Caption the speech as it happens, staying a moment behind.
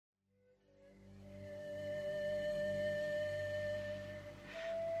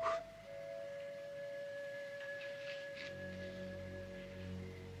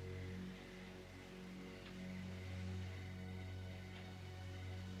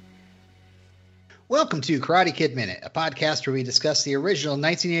Welcome to Karate Kid Minute, a podcast where we discuss the original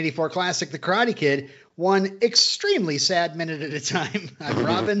 1984 classic, The Karate Kid, one extremely sad minute at a time. I'm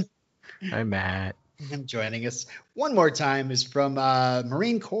Robin. I'm Matt. And joining us one more time is from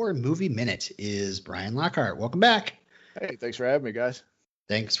Marine Corps Movie Minute is Brian Lockhart. Welcome back. Hey, thanks for having me, guys.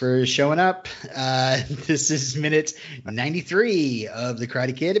 Thanks for showing up. This is minute 93 of The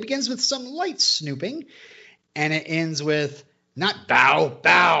Karate Kid. It begins with some light snooping, and it ends with not bow,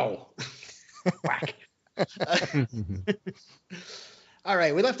 bow. Whack. All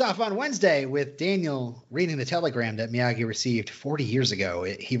right, we left off on Wednesday with Daniel reading the telegram that Miyagi received 40 years ago.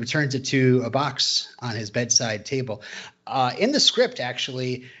 He returns it to a box on his bedside table. In the script,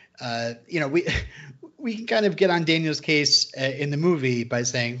 actually, we can kind of get on Daniel's case in the movie by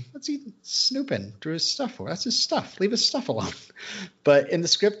saying, "What's he snooping through his stuff for? That's his stuff. Leave his stuff alone." But in the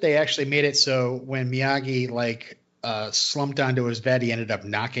script, they actually made it so when Miyagi slumped onto his bed, he ended up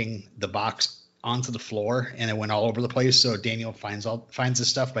knocking the box onto the floor, and it went all over the place. So Daniel finds the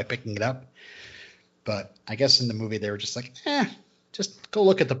stuff by picking it up. But I guess in the movie they were just like, just go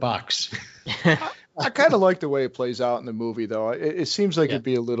look at the box. I kind of like the way it plays out in the movie, though. It seems like it'd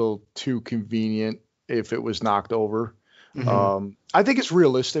be a little too convenient if it was knocked over. Mm-hmm. I think it's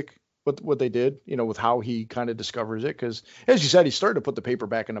realistic what they did, with how he kind of discovers it. Because as you said, he started to put the paper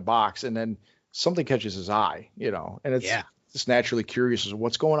back in the box, and then something catches his eye, and it's just naturally curious as to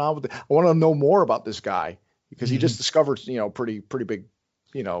what's going on with it. I want to know more about this guy because he just discovered, pretty big,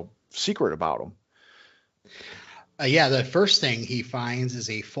 secret about him. The first thing he finds is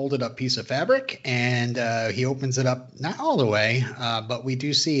a folded up piece of fabric, and he opens it up, not all the way, but we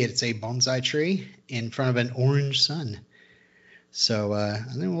do see it's a bonsai tree in front of an orange sun. So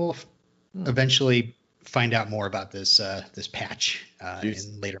and then we'll eventually find out more about this patch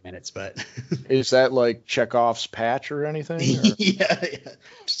in later minutes. But is that like Chekhov's patch or anything? Or? Yeah.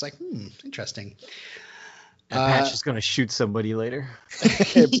 Just like, interesting. That patch is going to shoot somebody later.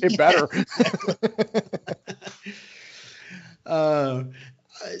 It better.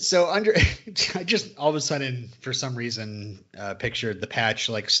 So I just all of a sudden, for some reason, pictured the patch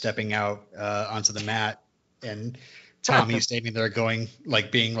stepping out onto the mat, and Tommy standing there being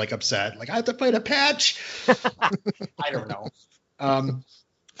upset, I have to fight a patch. I don't know.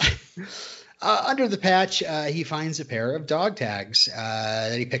 Under the patch, he finds a pair of dog tags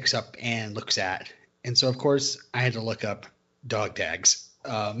that he picks up and looks at. And so, of course, I had to look up dog tags.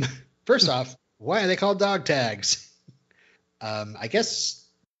 First off, why are they called dog tags? I guess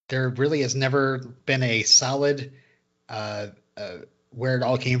there really has never been a solid where it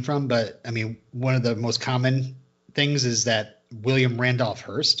all came from. But, I mean, one of the most common things is that William Randolph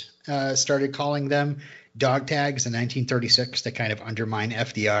Hearst started calling them dog tags in 1936 to kind of undermine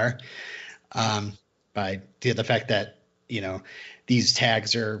FDR by the fact that, these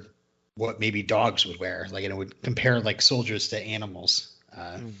tags are what maybe dogs would wear. It would compare soldiers to animals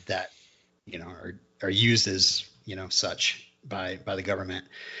that, are used as, such by the government.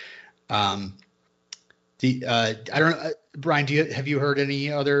 I don't know, Brian, have you heard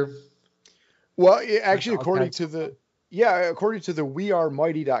any other? Well, actually, according to the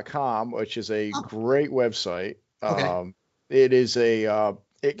wearemighty.com, which is a great website, okay.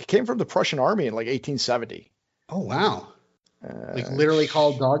 It came from the Prussian army in 1870. Oh, wow. Literally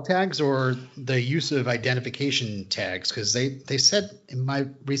called dog tags, or the use of identification tags? Because they said in my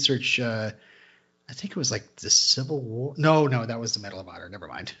research, I think it was the Civil War. No, that was the Medal of Honor. Never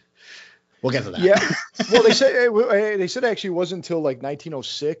mind. We'll get to that. Yeah. Well, they said actually it wasn't until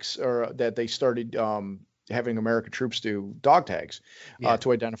 1906 or that they started having American troops do dog tags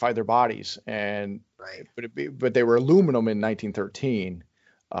to identify their bodies. And right. But they were aluminum in 1913.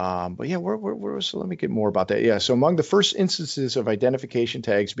 But yeah, where was? So let me get more about that. Yeah. So among the first instances of identification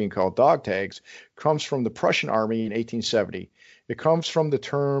tags being called dog tags comes from the Prussian army in 1870. It comes from the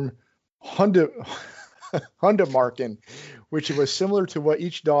term Hundemarken, which was similar to what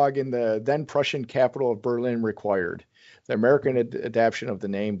each dog in the then Prussian capital of Berlin required. The American adaptation of the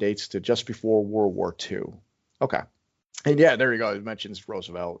name dates to just before World War II. Okay. And yeah, there you go. It mentions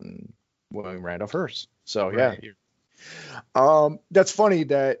Roosevelt and William Randolph Hearst. So right. Yeah. That's funny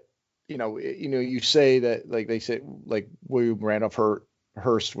that, you say that they said William Randolph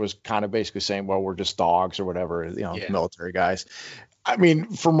Hearst was kind of basically saying, well, we're just dogs or whatever, military guys. I mean,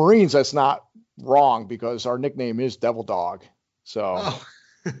 for Marines, that's not wrong because our nickname is Devil Dog. So,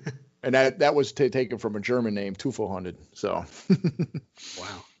 and that was taken from a German name, Teufelhunde. So,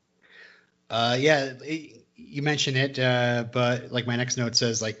 wow. You mentioned it, but my next note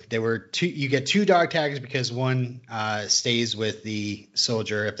says there were two. You get two dog tags because one stays with the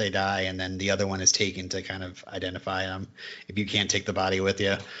soldier if they die, and then the other one is taken to kind of identify them if you can't take the body with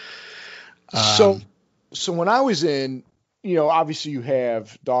you. So when I was in, obviously you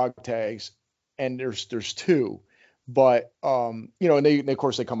have dog tags, and there's two, but and they of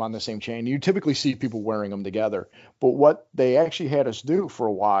course they come on the same chain. You typically see people wearing them together, but what they actually had us do for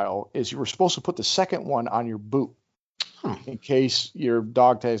a while is you were supposed to put the second one on your boot in case your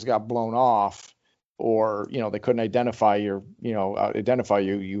dog tags got blown off, or they couldn't identify you.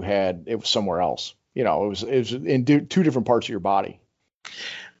 It was somewhere else. It was in two different parts of your body.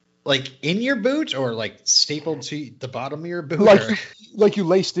 Like in your boot, or like stapled to the bottom of your boot? Like you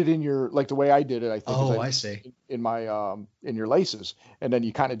laced it in your, like the way I did it, I think. Oh, I see. In my in your laces, and then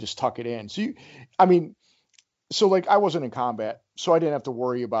you kind of just tuck it in. So so like I wasn't in combat, so I didn't have to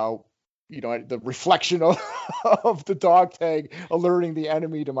worry about the reflection of the dog tag alerting the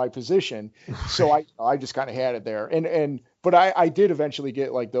enemy to my position. So I just kind of had it there, but I did eventually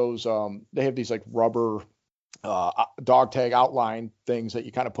get like those. They have these like rubber dog tag outline things that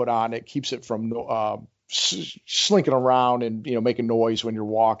you kind of put on. It keeps it from slinking around and making noise when you're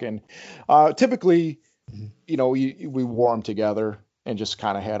walking. Typically, we wore them together and just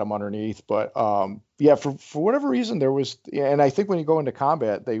kind of had them underneath. But for whatever reason there was, and I think when you go into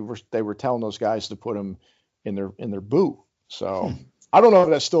combat, they were telling those guys to put them in their boot. So I don't know if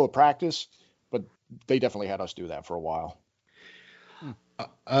that's still a practice, but they definitely had us do that for a while.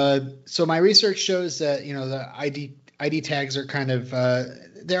 So my research shows that the ID tags are kind of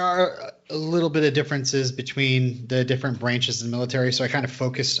there are a little bit of differences between the different branches of the military. So I kind of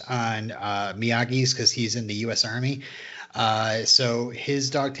focused on Miyagi's because he's in the U.S. Army. So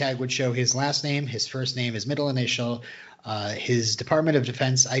his dog tag would show his last name, his first name, his middle initial, his Department of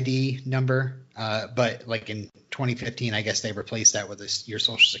Defense ID number. But like in 2015, I guess they replaced that with your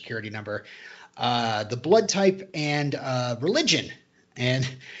social security number, the blood type, and religion. And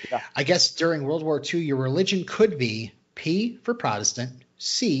I guess during World War II, your religion could be P for Protestant,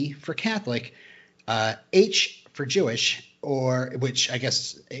 C for Catholic, H for Jewish, or which I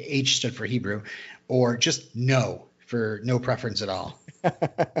guess H stood for Hebrew, or just no for no preference at all.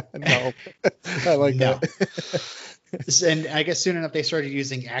 No, I like that. And I guess soon enough they started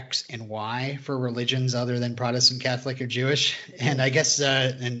using X and Y for religions other than Protestant, Catholic, or Jewish. And I guess,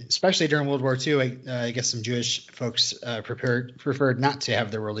 and especially during World War II, I guess some Jewish folks preferred not to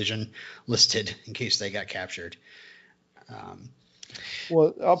have their religion listed in case they got captured.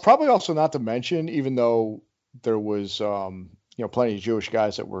 Well, probably also not to mention, even though there was plenty of Jewish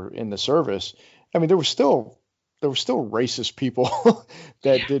guys that were in the service, I mean there were still racist people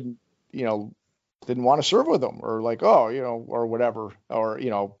that didn't want to serve with them, or like, or whatever, or,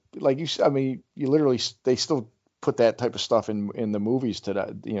 like you literally, they still put that type of stuff in the movies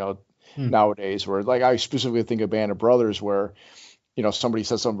today, nowadays, where like, I specifically think of Band of Brothers where, somebody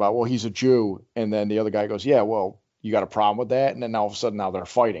says something about, well, he's a Jew. And then the other guy goes, yeah, well, you got a problem with that. And then all of a sudden now they're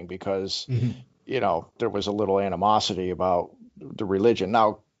fighting because, there was a little animosity about the religion.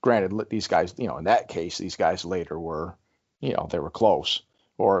 Now, granted, these guys, in that case, these guys later were, they were close,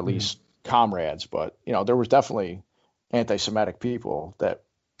 or at least comrades, but there was definitely anti-Semitic people that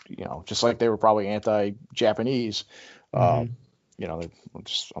just like they were probably anti-Japanese,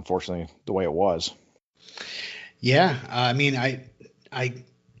 just unfortunately the way it was. Yeah, I mean, I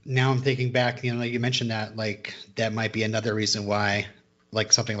now I'm thinking back, you mentioned that, like, that might be another reason why,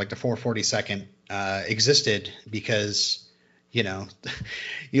 like, something like the 442nd existed, because you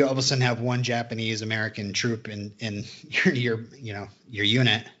all of a sudden have one Japanese American troop in your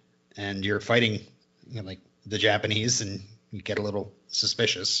unit, and you're fighting like the Japanese, and you get a little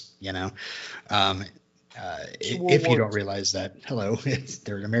suspicious, if you don't realize that, hello,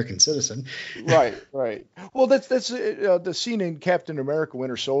 they're an American citizen. Right. Well, that's the scene in Captain America: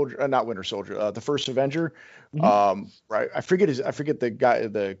 Winter Soldier, not Winter Soldier, the First Avenger. Right. I forget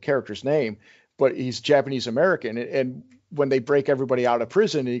the character's name, but he's Japanese American, and when they break everybody out of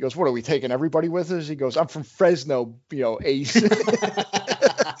prison, and he goes, "What, are we taking everybody with us?" He goes, "I'm from Fresno, Ace."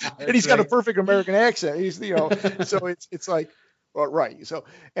 And he's got a perfect American accent. He's, so it's like, well, right. So,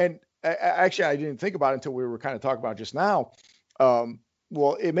 and actually, I didn't think about it until we were kind of talking about just now.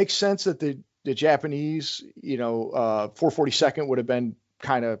 Well, it makes sense that the Japanese, 442nd would have been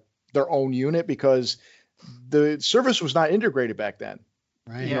kind of their own unit, because the service was not integrated back then.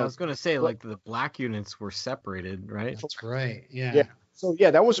 Right. Yeah, I was going to say, like, the black units were separated, right? That's right. Yeah. So,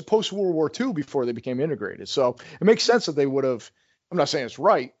 that was a post-World War II before they became integrated. So it makes sense that they would have, I'm not saying it's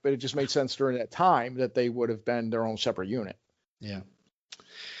right, but it just made sense during that time that they would have been their own separate unit. Yeah.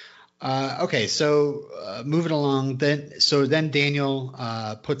 Okay, so moving along, then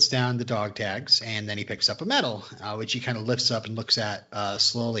Daniel puts down the dog tags, and then he picks up a medal, which he kind of lifts up and looks at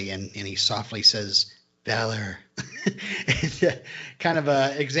slowly, and he softly says, valor. And, kind of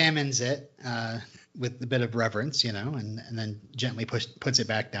examines it with a bit of reverence, and then gently puts it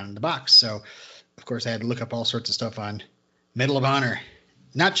back down in the box. So, of course, I had to look up all sorts of stuff on Medal of Honor,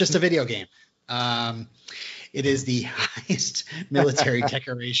 not just a video game. It is the highest military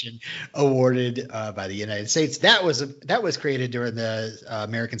decoration awarded by the United States. That was created during the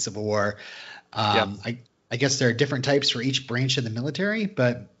American Civil War. I guess there are different types for each branch of the military,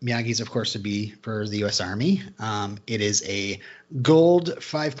 but Miyagi's, of course, would be for the U.S. Army. It is a gold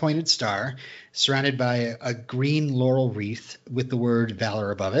 5-pointed star surrounded by a green laurel wreath with the word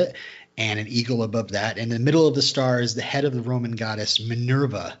valor above it and an eagle above that. In the middle of the star is the head of the Roman goddess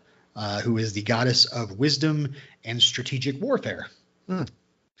Minerva, who is the goddess of wisdom and strategic warfare.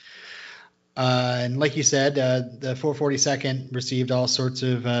 And like you said, the 442nd received all sorts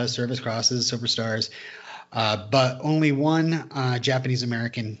of service crosses, silver stars. But only one Japanese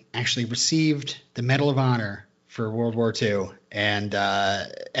American actually received the Medal of Honor for World War II, and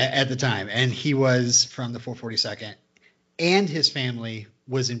at the time, and he was from the 442nd, and his family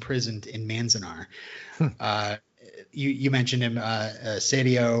was imprisoned in Manzanar. You mentioned him,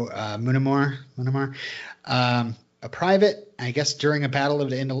 Sadio Munamar, a private. I guess during a battle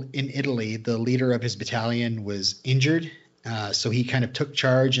in Italy, the leader of his battalion was injured. So he kind of took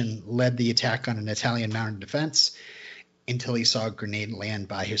charge and led the attack on an Italian mounted defense until he saw a grenade land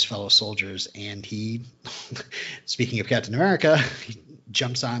by his fellow soldiers. And he, speaking of Captain America, he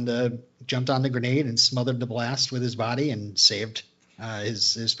jumped on the grenade and smothered the blast with his body and saved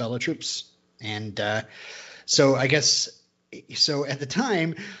his fellow troops. And so I guess at the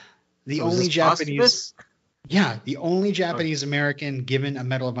time, the only Japanese American given a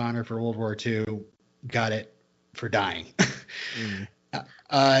Medal of Honor for World War II got it for dying. And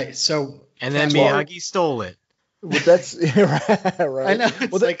then Miyagi stole it. Well, that's right. I know.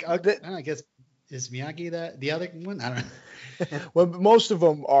 It's I guess, is Miyagi the other one? I don't know. Well, most of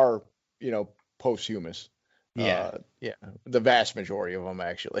them are, posthumous. Yeah. The vast majority of them,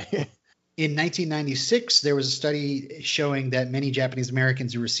 actually. In 1996, there was a study showing that many Japanese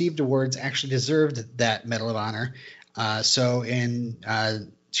Americans who received awards actually deserved that Medal of Honor. So in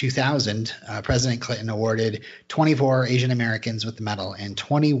 2000, President Clinton awarded 24 Asian Americans with the medal, and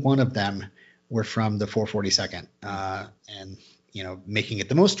 21 of them were from the 442nd, and making it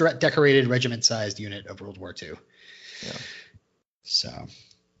the most decorated regiment-sized unit of World War II. Yeah. So.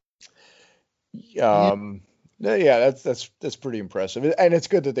 That's pretty impressive, and it's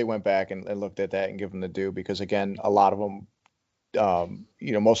good that they went back and looked at that and give them the due, because again, a lot of them,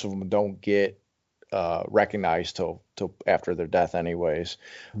 most of them don't get recognized till after their death anyways.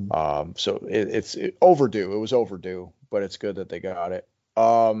 So it's overdue. It was overdue, but it's good that they got it.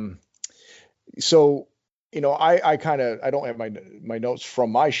 So I don't have my notes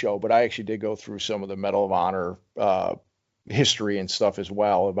from my show, but I actually did go through some of the Medal of Honor history and stuff as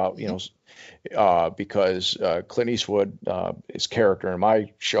well about because Clint Eastwood, his character in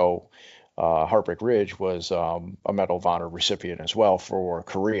my show, Heartbreak Ridge, was a Medal of Honor recipient as well for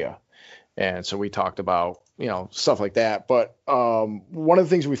Korea. And so we talked about, stuff like that. But one of the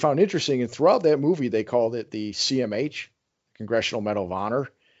things we found interesting, and throughout that movie, they called it the CMH, Congressional Medal of Honor.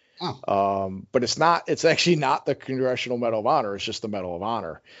 Oh. But it's actually not the Congressional Medal of Honor. It's just the Medal of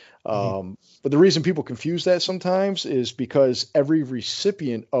Honor. But the reason people confuse that sometimes is because every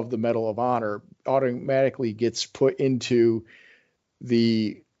recipient of the Medal of Honor automatically gets put into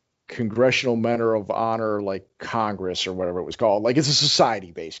the Congressional Medal of Honor, like Congress or whatever it was called. Like, it's a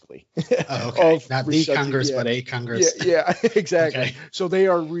society, basically. Oh, okay. Not the Congress, but a Congress. Yeah, exactly. Okay. So they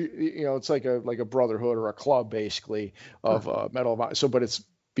are, it's like a brotherhood or a club, basically, of Medal of Honor. So, but it's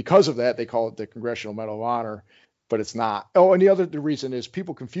because of that, they call it the Congressional Medal of Honor, but it's not. Oh, and the reason is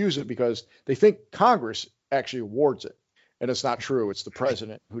people confuse it because they think Congress actually awards it, and it's not true. It's the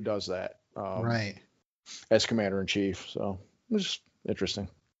president who does that. Right. As commander in chief. So it's just interesting.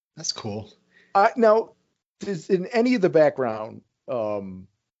 That's cool. Now, in any of the background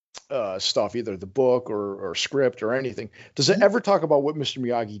stuff, either the book or script or anything, does it ever talk about what Mr.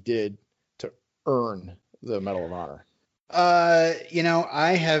 Miyagi did to earn the Medal of Honor?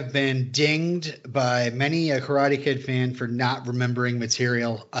 I have been dinged by many a Karate Kid fan for not remembering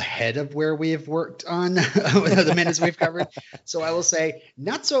material ahead of where we have worked on the minutes we've covered. So I will say,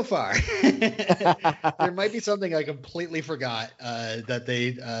 not so far. There might be something I completely forgot that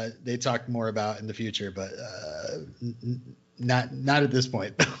they talked more about in the future, but not at this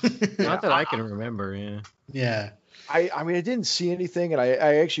point. Not that I can remember. Yeah. Yeah. I mean, I didn't see anything, and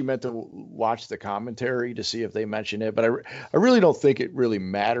I actually meant to watch the commentary to see if they mention it, but I really don't think it really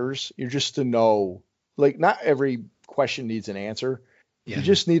matters. You're just to know, like, not every question needs an answer. Yeah. You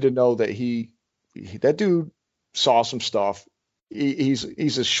just need to know that he that dude saw some stuff.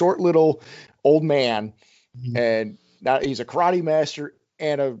 He's a short little old man, and now he's a karate master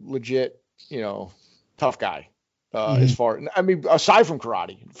and a legit, tough guy. As far, I mean, aside from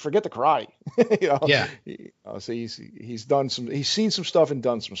karate, forget the karate. Yeah. So he's seen some stuff and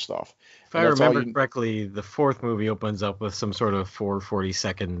done some stuff. If I remember correctly, the fourth movie opens up with some sort of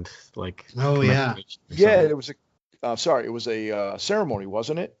 440-second Oh yeah. Yeah, it was a ceremony,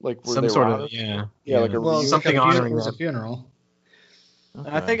 wasn't it? Like where some they sort were of yeah. like a something honoring. It was a funeral.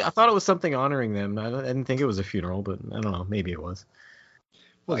 Okay. I thought it was something honoring them. I didn't think it was a funeral, but I don't know. Maybe it was.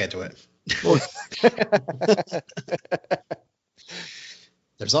 We'll get to it.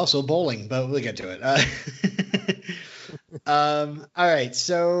 There's also bowling, but we'll get to it. All right.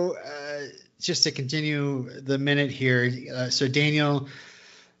 So just to continue the minute here. So Daniel,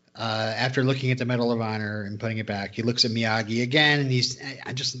 after looking at the Medal of Honor and putting it back, he looks at Miyagi again, and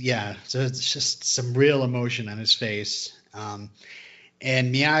so it's just some real emotion on his face.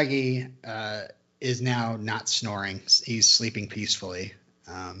 And Miyagi is now not snoring. He's sleeping peacefully.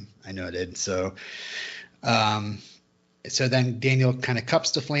 I noted. So then Daniel kind of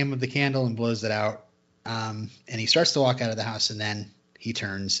cups the flame of the candle and blows it out. And he starts to walk out of the house, and then he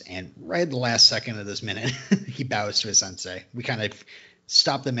turns, and right at the last second of this minute, he bows to his sensei. We kind of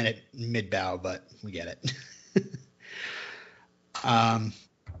stop the minute mid-bow, but we get it. And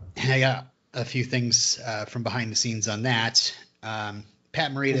I got a few things from behind the scenes on that.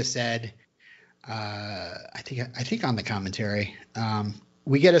 Pat Morita said, I think on the commentary,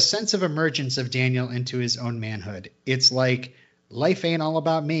 we get a sense of emergence of Daniel into his own manhood. It's like, life ain't all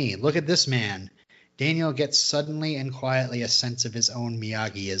about me. Look at this man. Daniel gets suddenly and quietly a sense of his own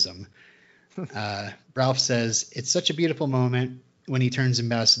Miyagi-ism. Ralph says, it's such a beautiful moment when he turns and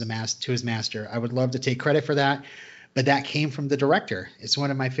bows to his master. I would love to take credit for that, but that came from the director. It's one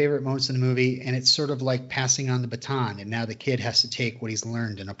of my favorite moments in the movie, and it's sort of like passing on the baton, and now the kid has to take what he's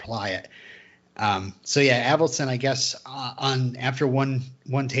learned and apply it. So yeah, Avildsen, I guess, after one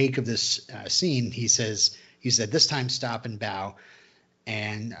take of this scene, he said, this time stop and bow.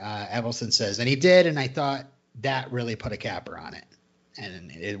 And Avildsen says, and he did, and I thought that really put a capper on it.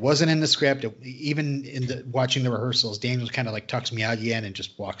 And it wasn't in the script. Even in watching the rehearsals, Daniel kind of like tucks Miyagi in and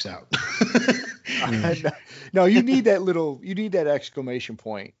just walks out. No, you need that exclamation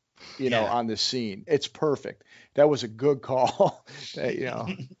point, on this scene. It's perfect. That was a good call.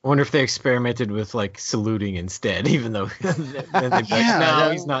 I wonder if they experimented with like saluting instead, even though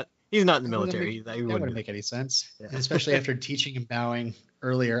he's not in the military. That wouldn't make any sense, especially after teaching him bowing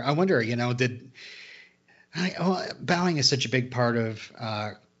earlier. I wonder, bowing is such a big part of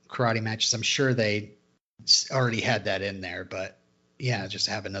karate matches. I'm sure they already had that in there, but yeah, just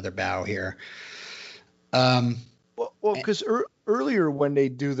have another bow here. Well, because earlier when they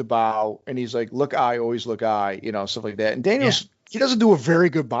do the bow and he's like, look, I always look, I, stuff like that. And Daniel's, he doesn't do a very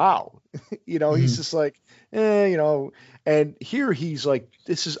good bow. He's just like, and here he's like,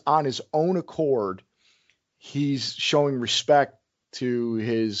 this is on his own accord. He's showing respect to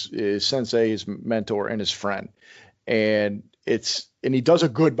his sensei, his mentor, and his friend. And he does a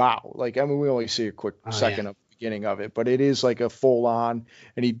good bow. Like, I mean, we only see a quick second of the beginning of it, but it is like a full on,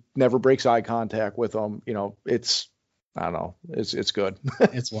 and he never breaks eye contact with them. I don't know. It's good.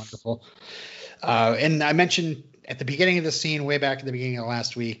 It's wonderful. And I mentioned at the beginning of the scene, way back at the beginning of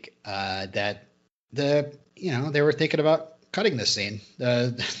last week, that they were thinking about cutting this scene.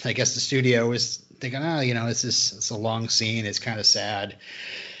 I guess the studio was thinking, it's a long scene. It's kind of sad.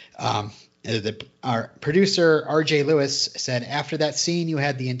 Our producer, RJ Lewis, said after that scene, you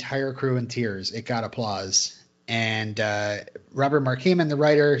had the entire crew in tears. It got applause. And Robert Mark Heyman, the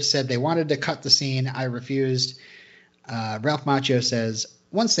writer, said they wanted to cut the scene. I refused. Ralph Macchio says,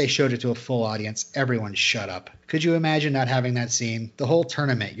 once they showed it to a full audience, everyone shut up. Could you imagine not having that scene? The whole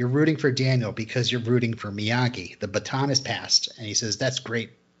tournament, you're rooting for Daniel because you're rooting for Miyagi. The baton is passed. And he says, that's great.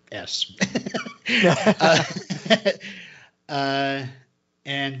 Yes.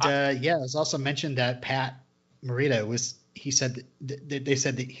 It was also mentioned that Pat Morita they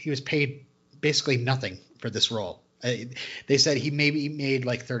said that he was paid basically nothing for this role. They said he maybe made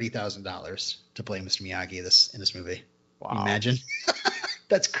like $30,000 to play Mr. Miyagi in this movie. Wow. Can you imagine?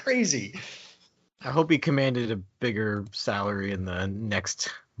 That's crazy. I hope he commanded a bigger salary in the next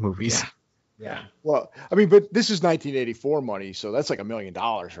movies. Yeah. Well, I mean, but this is 1984 money, so that's like $1 million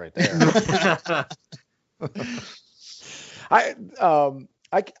right there.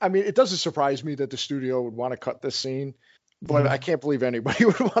 I mean, it doesn't surprise me that the studio would want to cut this scene, but I can't believe anybody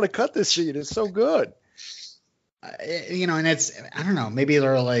would want to cut this scene. It's so good. And I don't know, maybe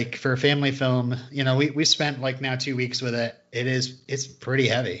they're like for a family film, we spent like now 2 weeks with it. It's pretty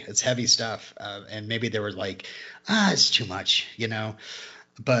heavy. It's heavy stuff. And maybe they were like, it's too much,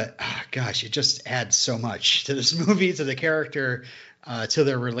 but gosh, it just adds so much to this movie, to the character, to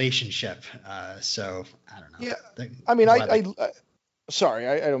their relationship. So I don't know. Yeah. I mean, sorry,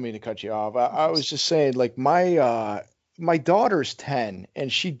 I don't mean to cut you off. I was just saying, like, my daughter's 10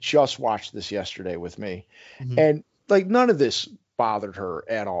 and she just watched this yesterday with me. Mm-hmm. And like none of this bothered her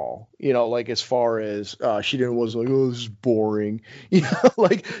at all. Like as far as she was like, oh, this is boring.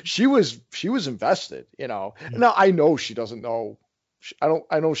 Like she was invested, Mm-hmm. Now I know she doesn't know.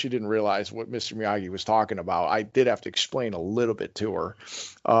 I know she didn't realize what Mr. Miyagi was talking about. I did have to explain a little bit to her.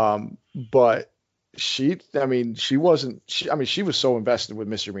 But she was so invested with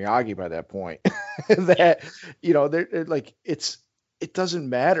Mr. Miyagi by that point that, it doesn't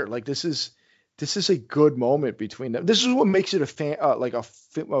matter. Like this is a good moment between them. This is what makes it a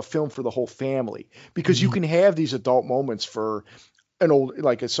film for the whole family, because mm-hmm. you can have these adult moments for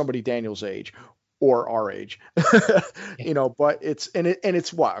somebody Daniel's age or our age, but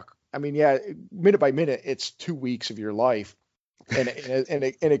it's what, I mean, yeah, minute by minute, it's 2 weeks of your life. And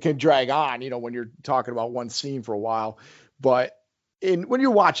it can drag on, when you're talking about one scene for a while, but when you're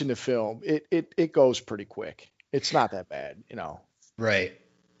watching the film, it goes pretty quick. It's not that bad, Right.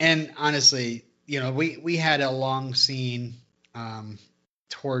 And honestly, we had a long scene,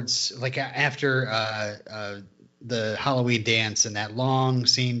 towards like after, the Halloween dance, and that long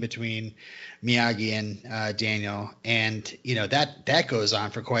scene between Miyagi and, Daniel. And, that goes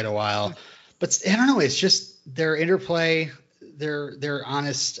on for quite a while, but I don't know. It's just their interplay. They're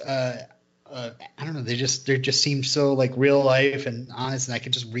honest. I don't know. They just seem so like real life and honest, and I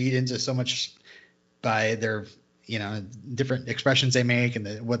can just read into so much by their, different expressions they make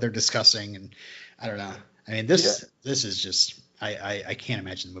and what they're discussing. And I don't know. I mean, this is just, I can't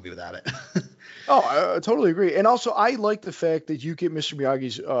imagine the movie without it. Oh, I totally agree. And also, I like the fact that you get Mr.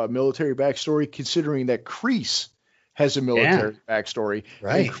 Miyagi's military backstory, considering that Kreese has a military backstory.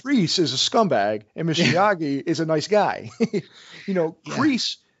 Right. And Kreese is a scumbag, and Mr. Miyagi is a nice guy.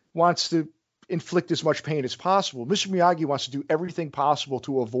 Kreese wants to inflict as much pain as possible. Mr. Miyagi wants to do everything possible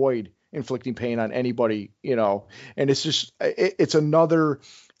to avoid inflicting pain on anybody, and it's just, it's another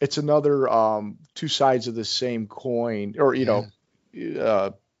two sides of the same coin, or,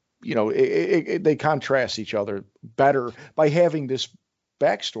 they contrast each other better by having this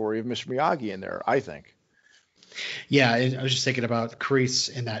backstory of Mr. Miyagi in there, I think. Yeah, I was just thinking about Kreese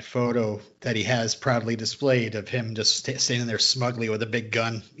in that photo that he has proudly displayed of him just standing there smugly with a big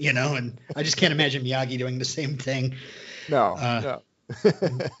gun, and I just can't imagine Miyagi doing the same thing. No.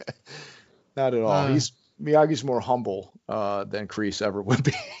 Not at all. Miyagi's more humble than Kreese ever would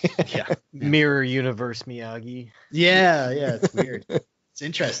be. Yeah. Mirror universe Miyagi. Yeah, it's weird. It's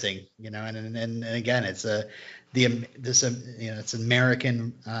interesting, and again, it's it's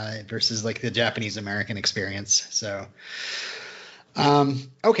American versus like the Japanese American experience. So,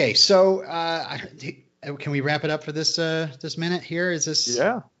 okay, so can we wrap it up for this minute here? Is this?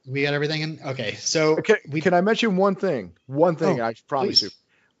 Yeah. We got everything in. Okay, so can I mention one thing? I promise you.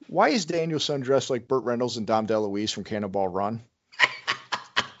 Why is Daniel-san dressed like Burt Reynolds and Dom DeLuise from Cannonball Run?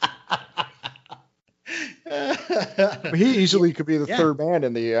 He easily could be the third man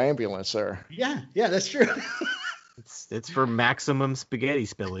in the ambulance there. Yeah, that's true. It's for maximum spaghetti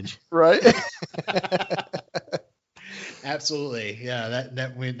spillage, right? Absolutely, yeah.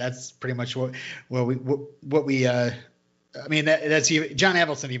 That's pretty much what we. I mean, that's even, John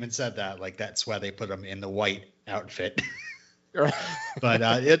Avildsen even said that. Like that's why they put him in the white outfit.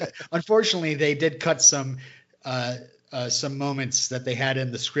 But unfortunately, they did cut some moments that they had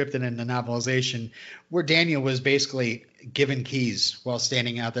in the script and in the novelization where Daniel was basically given keys while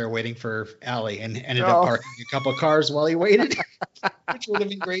standing out there waiting for Allie, and ended up parking a couple cars while he waited, which would have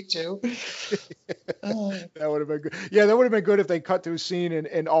been great too. That would have been good. Yeah, that would have been good if they cut to a scene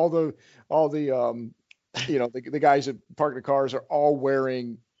and all the the guys that park the cars are all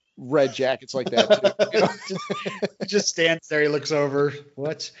wearing red jackets like that too. He just stands there. He looks over.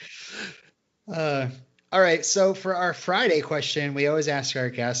 What? All right. So for our Friday question, we always ask our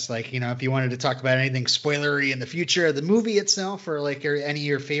guests, like, if you wanted to talk about anything spoilery in the future of the movie itself, or like any of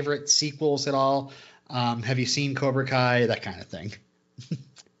your favorite sequels at all. Have you seen Cobra Kai? That kind of thing.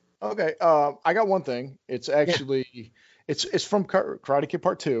 Okay. I got one thing. It's actually, it's from Karate Kid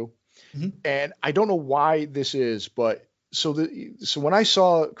Part 2. Mm-hmm. And I don't know why this is, but so when I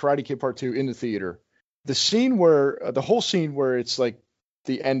saw Karate Kid Part 2 in the theater, the whole scene where it's like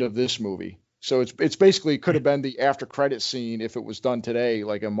the end of this movie. So it's basically could have been the after credit scene if it was done today,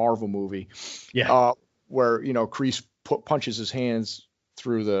 like a Marvel movie. Yeah. where Kreese punches his hands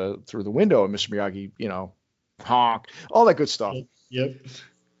through the window, and Mr. Miyagi, honk, all that good stuff. Yep.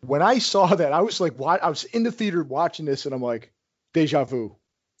 When I saw that, I was like, what? I was in the theater watching this, and I'm like, deja vu.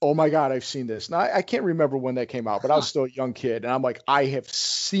 Oh my God, I've seen this. Now, I can't remember when that came out, but I was still a young kid. And I'm like, I have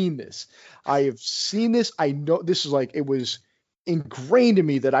seen this. I know this is like, it was ingrained in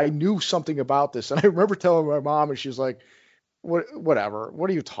me that I knew something about this. And I remember telling my mom, and she's like, whatever,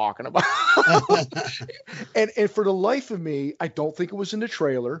 what are you talking about? and for the life of me, I don't think it was in the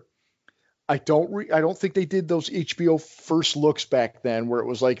trailer. I don't think they did those HBO first looks back then where it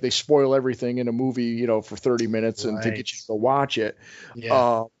was like they spoil everything in a movie, for 30 minutes and to get you to go watch it.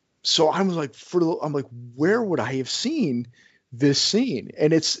 Yeah. So I'm like, where would I have seen this scene?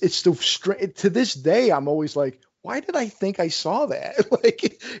 And it's to this day, I'm always like, why did I think I saw that?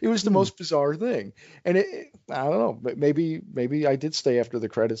 Like it was the most bizarre thing. And I don't know, but maybe I did stay after the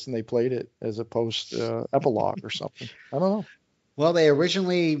credits and they played it as a post epilogue or something. I don't know. Well, they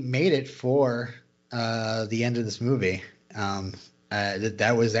originally made it for the end of this movie.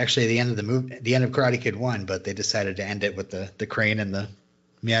 That was actually the end of the movie, the end of Karate Kid 1, but they decided to end it with the crane and the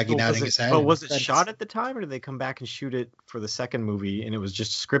Miyagi nodding his head. But was it shot at the time, or did they come back and shoot it for the second movie and it was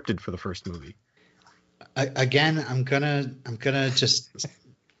just scripted for the first movie? Again, I'm gonna just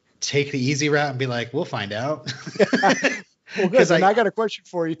take the easy route and be like, we'll find out. Well, good. And I got a question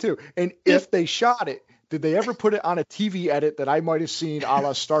for you too. And if they shot it, did they ever put it on a TV edit that I might have seen a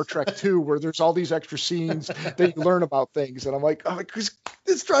la Star Trek 2 where there's all these extra scenes that you learn about things? And I'm like,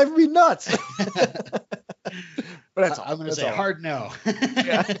 it's driving me nuts. But I'm going to say hard no.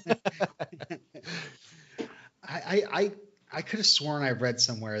 Yeah. I could have sworn I read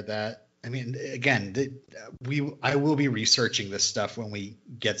somewhere that, I mean, again, I will be researching this stuff when we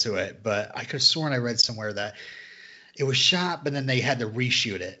get to it, but I could have sworn I read somewhere that it was shot, but then they had to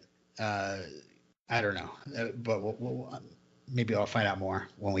reshoot it. I don't know, but maybe I'll find out more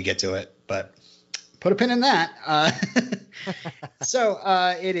when we get to it. But put a pin in that. So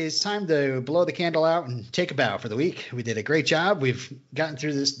it is time to blow the candle out and take a bow for the week. We did a great job. We've gotten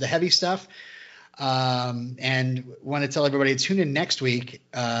through the heavy stuff, and want to tell everybody to tune in next week,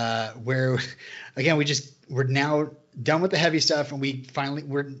 where again we're now done with the heavy stuff, and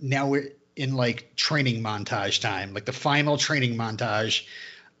we're in like training montage time, like the final training montage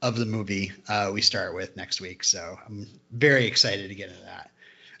of the movie we start with next week. So I'm very excited to get into that.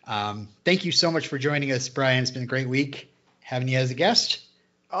 Thank you so much for joining us, Brian. It's been a great week having you as a guest.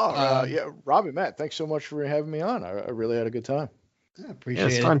 Yeah, Rob and Matt, thanks so much for having me on. I really had a good time. I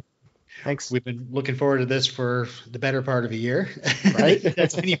appreciate it. Fun. Thanks. We've been looking forward to this for the better part of a year, right?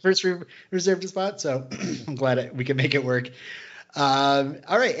 That's when you first reserved a spot. So I'm glad we can make it work. All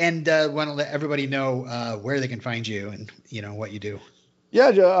right. And want to let everybody know where they can find you and, what you do.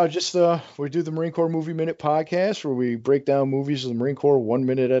 Yeah, we do the Marine Corps Movie Minute podcast where we break down movies of the Marine Corps 1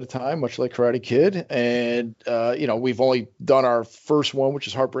 minute at a time, much like Karate Kid. And, we've only done our first one, which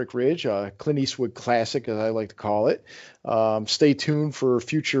is Heartbreak Ridge, Clint Eastwood classic, as I like to call it. Stay tuned for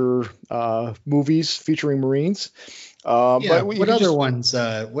future movies featuring Marines. But what other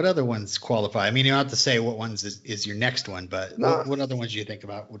ones qualify? I mean, you don't have to say what ones is your next one, but what other ones do you think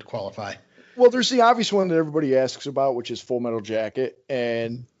about would qualify? Well, there's the obvious one that everybody asks about, which is Full Metal Jacket.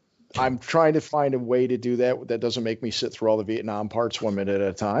 And I'm trying to find a way to do that doesn't make me sit through all the Vietnam parts 1 minute at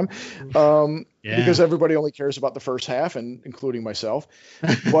a time. Because everybody only cares about the first half, and including myself.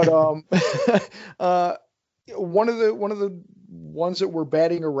 But one of the ones that we're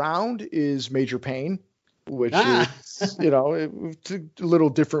batting around is Major Payne, which is, it's a little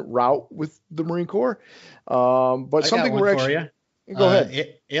different route with the Marine Corps. But something we're actually... Go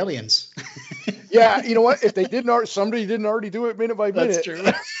ahead. Aliens. Yeah, you know what? If somebody didn't already do it minute by minute, that's true.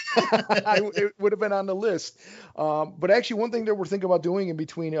 It would have been on the list. But actually, one thing that we're thinking about doing in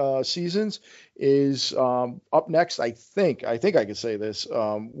between seasons is up next. I think I can say this.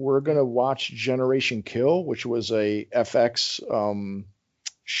 We're gonna watch Generation Kill, which was a FX.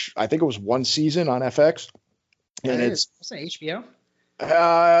 I think it was one season on FX, and it's HBO.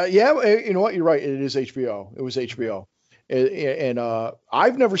 Yeah, you know what? You're right. It is HBO. It was HBO. And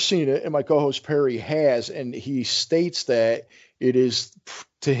I've never seen it, and my co-host Perry has, and he states that it is,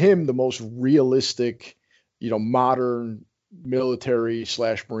 to him, the most realistic, modern military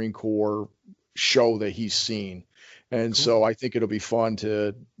 / Marine Corps show that he's seen. And cool. So I think it'll be fun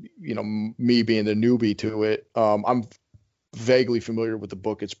to, me being the newbie to it. I'm vaguely familiar with the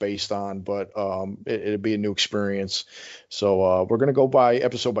book it's based on, but it'll be a new experience. So we're gonna go by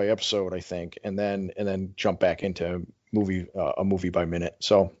episode, I think, and then jump back into a movie by minute.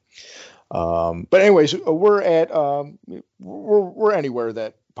 So, but anyways, we're at we're anywhere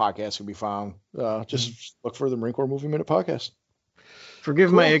that podcast can be found. Just look for the Marine Corps Movie Minute podcast.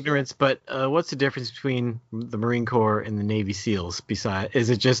 Forgive my ignorance, but what's the difference between the Marine Corps and the Navy SEALs? Is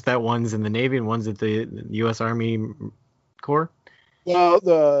it just that one's in the Navy and one's at the U.S. Army Corps? Well,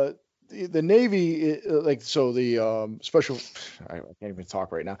 the Navy, the special. I can't even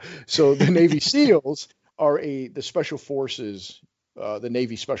talk right now. So the Navy SEALs are the special forces, the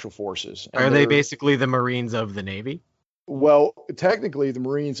Navy Special Forces. Are they basically the Marines of the Navy? Well, technically, the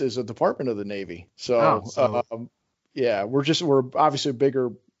Marines is a department of the Navy. Yeah, we're obviously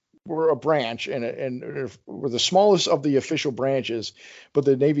we're a branch and we're the smallest of the official branches, but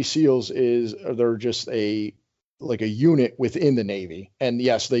the Navy SEALs they're just a unit within the Navy. And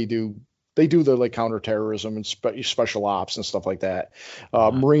yes, they do the like counterterrorism and special ops and stuff like that.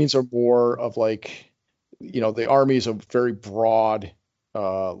 Marines are more of the Army is a very broad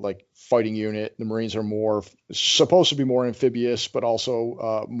fighting unit. The Marines are supposed to be more amphibious, but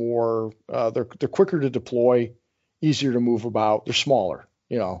also more they're quicker to deploy, easier to move about. They're smaller,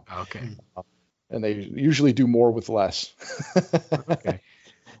 Okay. And they usually do more with less. Okay.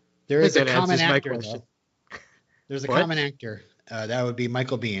 There is a common actor. There's a common actor. That would be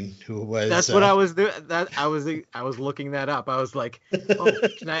Michael Biehn, who was. That's what I was doing. I was looking that up. I was like,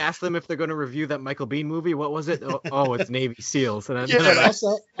 can I ask them if they're going to review that Michael Biehn movie? What was it? Oh, it's Navy SEALs. And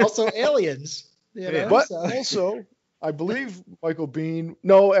also Aliens. But also, I believe Michael Biehn.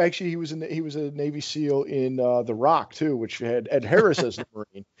 No, actually, he was a Navy SEAL in The Rock too, which had Ed Harris as the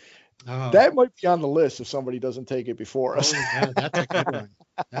Marine. Oh. That might be on the list if somebody doesn't take it before us. Yeah, that's a good one.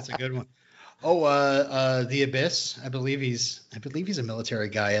 That's a good one. Oh, The Abyss. I believe he's a military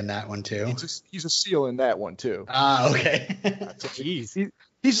guy in that one too. He's a SEAL in that one too. Okay. Jeez.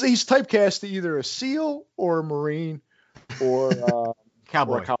 He's typecast to either a SEAL or a Marine or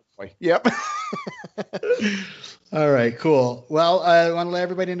cowboy. Or a cowboy. Yep. All right, cool. Well, I want to let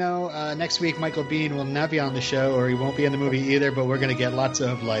everybody know next week Michael Biehn will not be on the show, or he won't be in the movie either, but we're going to get lots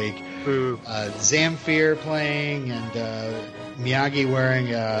of Zamfir playing and Miyagi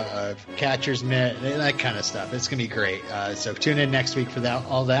wearing a catcher's mitt, that kind of stuff. It's going to be great. So tune in next week for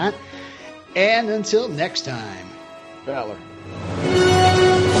all that. And until next time. Valor.